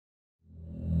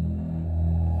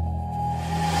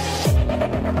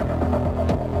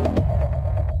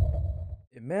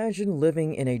Imagine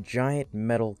living in a giant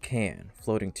metal can,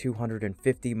 floating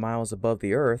 250 miles above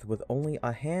the Earth with only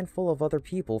a handful of other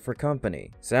people for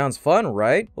company. Sounds fun,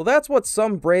 right? Well, that's what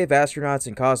some brave astronauts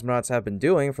and cosmonauts have been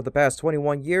doing for the past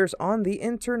 21 years on the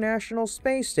International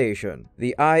Space Station.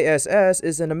 The ISS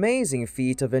is an amazing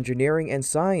feat of engineering and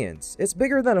science. It's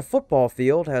bigger than a football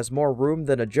field, has more room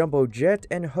than a jumbo jet,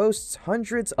 and hosts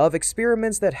hundreds of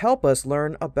experiments that help us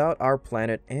learn about our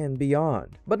planet and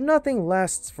beyond. But nothing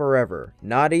lasts forever.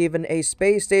 Not even a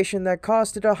space station that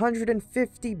costed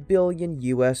 $150 billion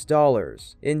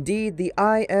US. Indeed, the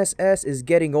ISS is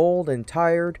getting old and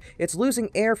tired. It's losing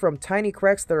air from tiny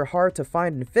cracks that are hard to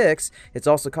find and fix. It's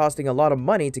also costing a lot of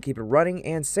money to keep it running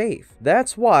and safe.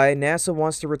 That's why NASA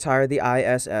wants to retire the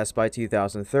ISS by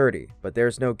 2030, but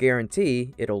there's no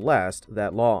guarantee it'll last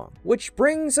that long. Which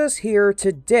brings us here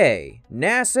today.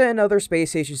 NASA and other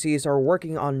space agencies are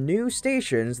working on new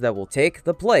stations that will take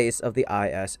the place of the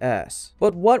ISS.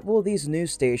 But what will these new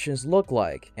stations look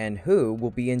like, and who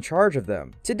will be in charge of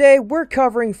them? Today, we're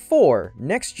covering 4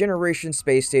 next-generation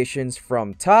space stations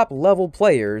from top-level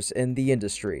players in the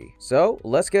industry. So,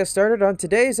 let's get started on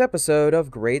today's episode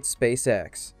of Great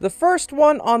SpaceX. The first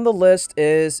one on the list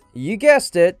is, you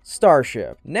guessed it,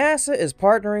 Starship. NASA is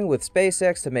partnering with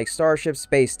SpaceX to make Starship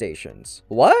space stations.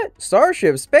 What?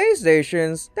 Starship space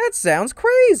stations? That sounds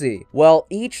crazy! Well,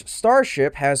 each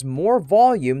Starship has more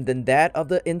volume than that of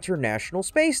the International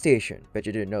Space Station. Bet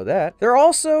you didn't know that. They're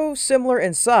also similar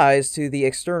in size to the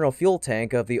external fuel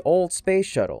tank of the old space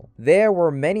shuttle. There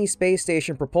were many space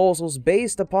station proposals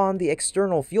based upon the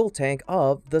external fuel tank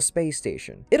of the space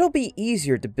station. It'll be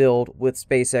easier to build with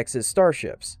SpaceX's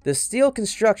Starships. The steel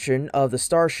construction of the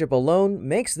Starship alone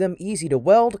makes them easy to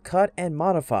weld, cut, and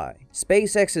modify.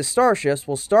 SpaceX's Starships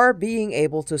will start being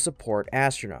able to support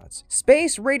astronauts.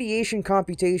 Space radiation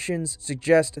computations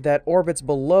suggest that orbits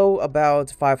below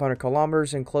about 500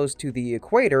 kilometers and close to the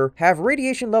equator have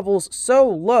radiation levels so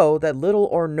low that little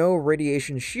or no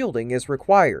radiation shielding is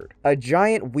required. A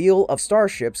giant wheel of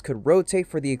Starships could rotate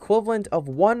for the equivalent of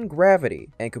 1 gravity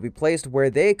and could be placed where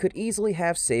they could easily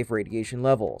have safe radiation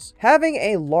levels. Having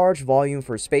a large volume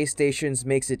for space stations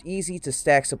makes it easy to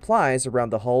stack supplies around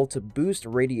the hull to boost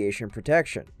radiation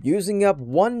protection. Using up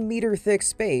 1 meter thick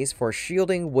space for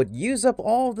shielding would use up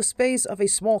all the space of a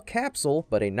small capsule,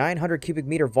 but a 900 cubic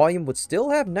meter volume would still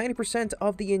have 90%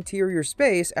 of the interior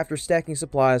space after stacking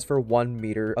supplies for 1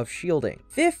 meter of shielding.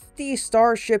 50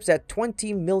 Starships at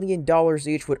 $20 million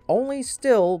each would only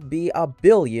still be $1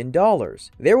 billion.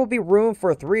 There will be room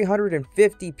for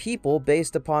 350 people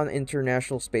based upon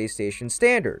International Space Station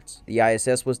standards. The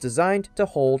ISS was designed to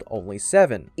hold only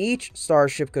 7. Each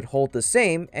Starship could hold the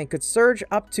same and could surge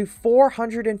up to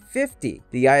 450.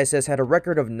 The ISS had a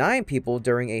record of 9 people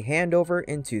during a handover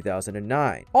in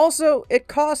 2009. Also, it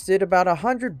costed about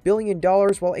 $100 billion,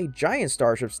 while a giant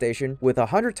Starship station with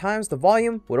 100 times the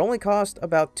volume would only cost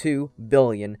about $2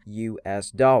 billion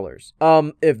US.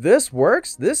 If this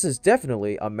works, this is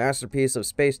definitely a masterpiece of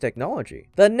space technology.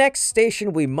 The next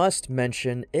station we must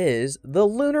mention is the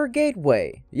Lunar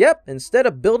Gateway. Yep, instead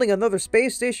of building another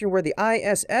space station where the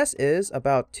ISS is,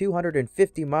 about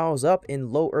 250 miles up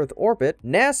in low Earth orbit,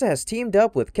 NASA has teamed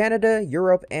up with Canada,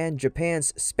 Europe, and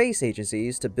Japan's space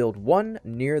agencies to build one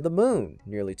near the moon,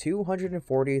 nearly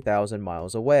 240,000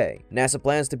 miles away. NASA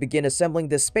plans to begin assembling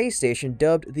this space station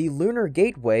dubbed the Lunar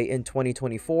Gateway in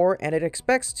 2024, and it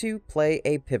expects to play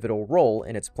a pivotal role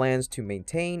in its plans to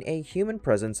maintain a human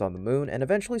presence on the moon and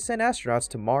eventually send astronauts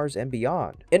to Mars and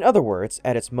beyond. In other words,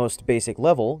 at its most basic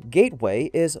level, Gateway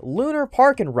is Lunar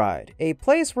Park and Ride, a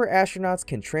place where astronauts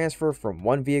can transfer from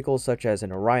one vehicle such as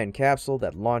an Orion capsule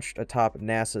that launched atop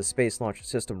NASA's Space Launch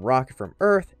System rocket from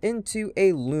Earth into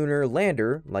a lunar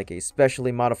lander, like a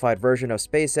specially modified version of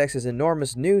SpaceX's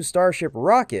enormous new Starship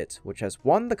rocket, which has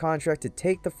won the contract to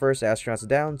take the first astronauts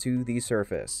down to the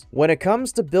surface. When it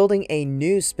comes to building a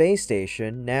new space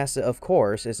station, NASA, of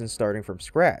course, isn't starting from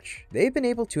scratch. They've been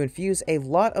able to infuse a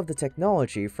lot of the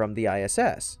technology from the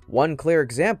ISS. One clear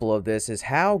example of this is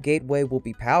how Gateway will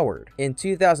be powered. In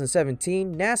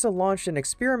 2017, NASA launched an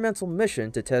experimental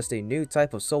mission to test a new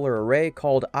type of solar array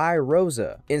called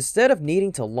iROSA. Instead of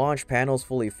needing to launch panels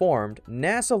fully formed,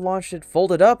 NASA launched it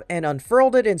folded up and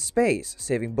unfurled it in space,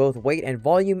 saving both weight and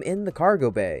volume in the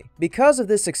cargo bay. Because of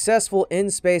this successful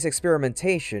in-space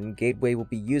experimentation, Gateway will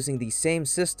be using the same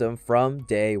system from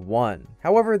day one.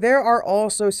 However, there are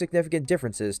also significant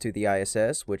differences to the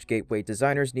ISS, which Gateway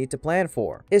designers need to plan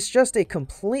for. It's just a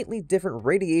completely different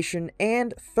radiation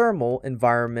and thermal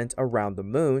environment around the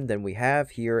moon than we have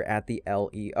have here at the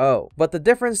LEO. But the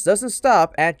difference doesn't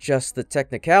stop at just the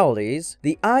technicalities.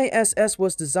 The ISS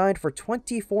was designed for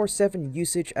 24/7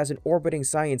 usage as an orbiting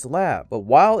science lab, but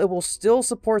while it will still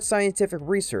support scientific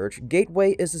research,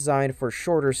 Gateway is designed for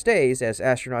shorter stays as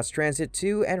astronauts transit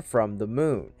to and from the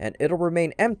moon, and it'll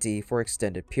remain empty for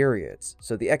extended periods.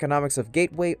 So the economics of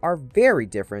Gateway are very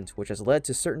different, which has led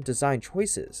to certain design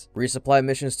choices. Resupply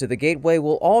missions to the Gateway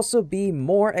will also be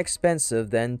more expensive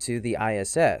than to the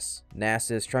ISS.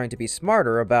 NASA is trying to be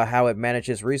smarter about how it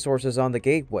manages resources on the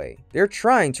Gateway. They're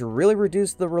trying to really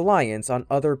reduce the reliance on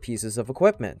other pieces of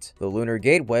equipment. The Lunar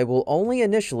Gateway will only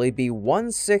initially be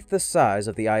 1/6 the size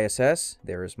of the ISS.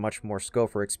 There is much more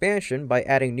scope for expansion by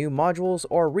adding new modules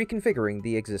or reconfiguring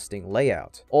the existing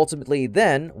layout. Ultimately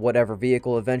then, whatever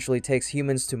vehicle eventually takes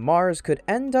humans to Mars could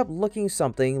end up looking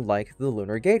something like the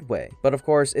Lunar Gateway. But of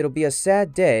course, it'll be a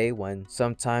sad day when,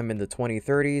 sometime in the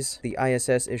 2030s, the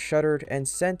ISS is shuttered and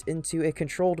sent into a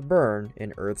controlled burn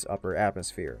in Earth's upper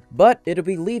atmosphere. But it'll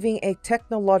be leaving a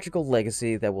technological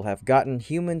legacy that will have gotten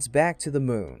humans back to the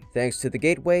moon. Thanks to the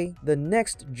Gateway, the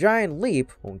next giant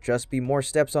leap won't just be more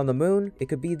steps on the moon, it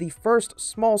could be the first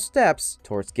small steps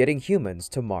towards getting humans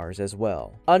to Mars as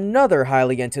well. Another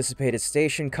highly anticipated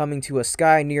station coming to a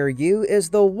sky near you is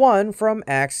the one from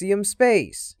ErcX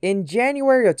Space. In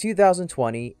January of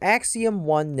 2020, ErcX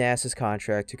won NASA's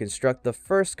contract to construct the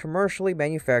first commercially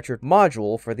manufactured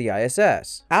module for the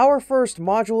ISS. Our first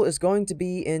module is going to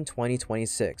be in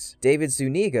 2026. David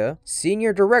Zuniga,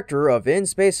 Senior Director of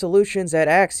In-Space Solutions at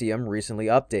ErcX, recently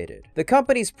updated. The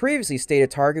company's previously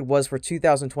stated target was for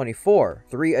 2024.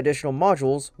 3 additional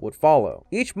modules would follow.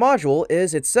 Each module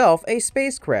is itself a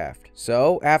spacecraft.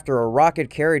 So, after a rocket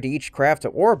carried each craft to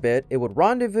orbit, it would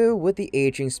rendezvous with the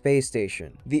aging space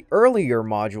station. The earlier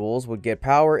modules would get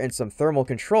power and some thermal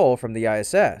control from the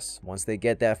ISS. Once they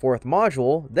get that 4th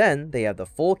module, then they have the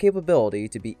full capability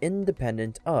to be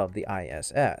independent of the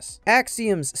ISS.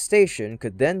 ErcX's station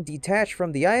could then detach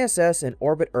from the ISS and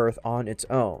orbit Earth on its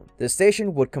own. The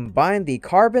station would combine the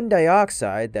carbon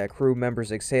dioxide that crew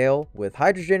members exhale with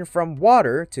hydrogen from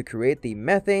water to create the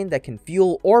methane that can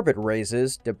fuel orbit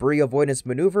raises, debris avoidance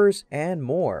maneuvers, and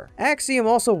more. ErcX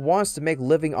also wants to make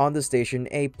living on the station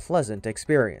a pleasant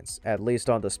experience, at least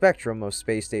on the spectrum of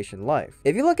space station life.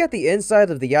 If you look at the inside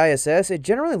of the ISS, it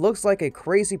generally looks like a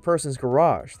crazy person's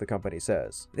garage, the company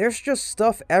says. There's just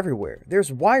stuff everywhere,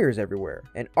 there's wires everywhere,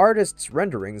 and artists'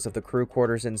 renderings of the crew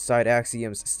quarters inside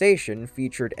ErcX's station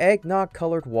featured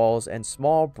eggnog-colored walls and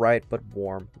small, bright but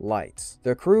warm lights.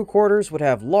 The crew quarters would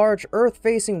have large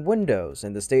Earth-facing windows,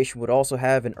 and the station would also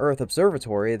have an Earth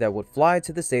observatory that would fly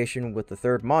to the station with the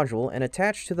 3rd module and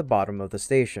attach to the bottom of the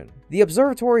station. The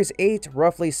observatory's 8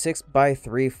 roughly 6 by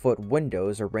 3 foot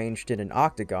windows arranged in an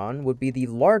octagon would be the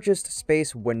largest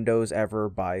space windows ever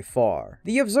by far.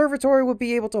 The observatory would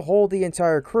be able to hold the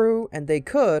entire crew, and they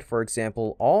could, for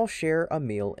example, all share a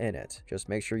meal in it. Just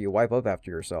make sure you wipe up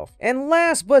after yourself. And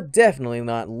last but definitely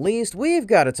not least, we've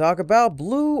got to talk about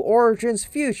Blue Origin's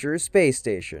future space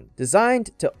station.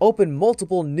 Designed to open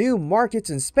multiple new markets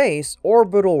in space,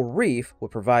 Orbital Reef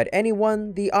would provide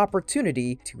anyone the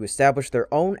opportunity to establish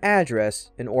their own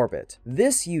address in orbit.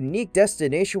 This unique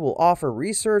destination will offer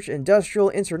research, industrial,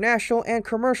 international, and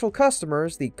commercial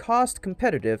customers the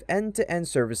cost-competitive end-to-end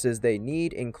services they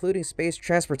need, including space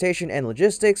transportation and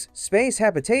logistics, space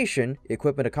habitation,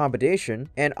 equipment accommodation,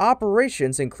 and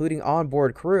operations including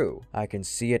onboard crew. I can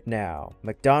see it now.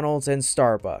 McDonald's and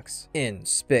Starbucks in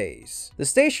space. The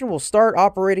station will start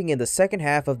operating in the second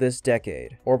half of this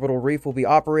decade. Orbital Reef will be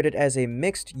operated as a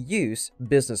mixed-use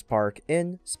business park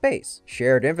in space.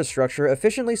 Shared infrastructure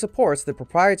efficiently supports the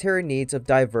proprietary needs of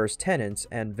diverse tenants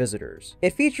and visitors.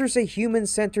 It features a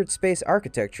human-centered space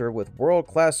architecture with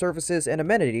world-class services and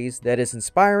amenities that is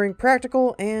inspiring,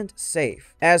 practical, and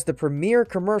safe. As the premier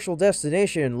commercial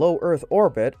destination in low Earth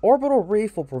orbit, Orbital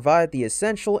Reef will provide the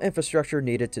essential infrastructure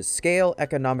needed to scale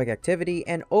economic activity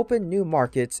and open new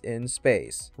markets in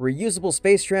space. Reusable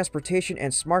space transportation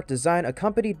and smart design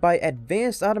accompanied by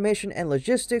advanced automation and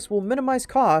logistics will minimize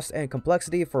cost and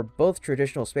complexity for both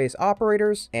traditional space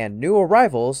operators and new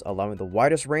arrivals, allowing the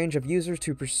widest range of users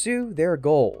to pursue their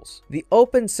goals. The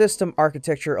open system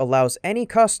architecture allows any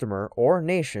customer or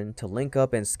nation to link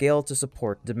up and scale to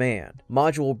support demand.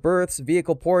 Module berths,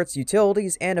 vehicle ports,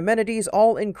 utilities, and amenities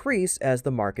all increase as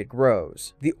the market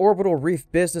grows. The Orbital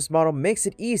Reef business model makes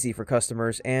it easy for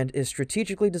customers and is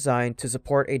strategically designed to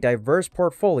support a diverse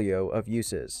portfolio of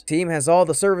uses. The team has all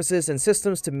the services and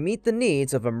systems to meet the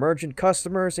needs of emergent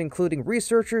customers, including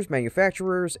researchers,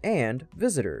 manufacturers, and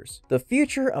visitors. The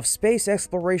future of space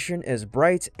exploration is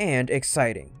bright and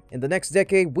exciting. In the next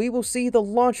decade, we will see the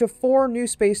launch of 4 new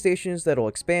space stations that will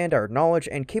expand our knowledge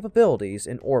and capabilities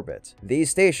in orbit. These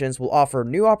stations will offer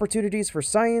new opportunities for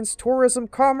science, tourism,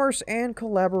 commerce, and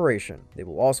collaboration. They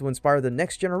will also inspire the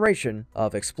next generation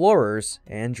of explorers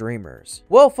and dreamers.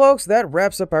 Well, folks, that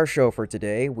wraps up our show for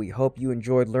today. We hope you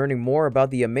enjoyed learning more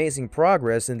about the amazing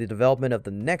progress in the development of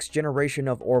the next generation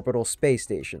of orbital space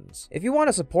stations. If you want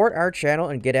to support our channel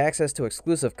and get access to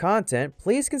exclusive content,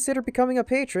 please consider becoming a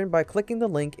patron by clicking the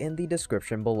link in the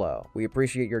description below. We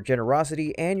appreciate your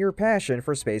generosity and your passion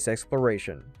for space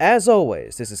exploration. As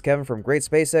always, this is Kevin from Great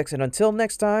SpaceX, and until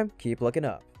next time, keep looking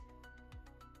up.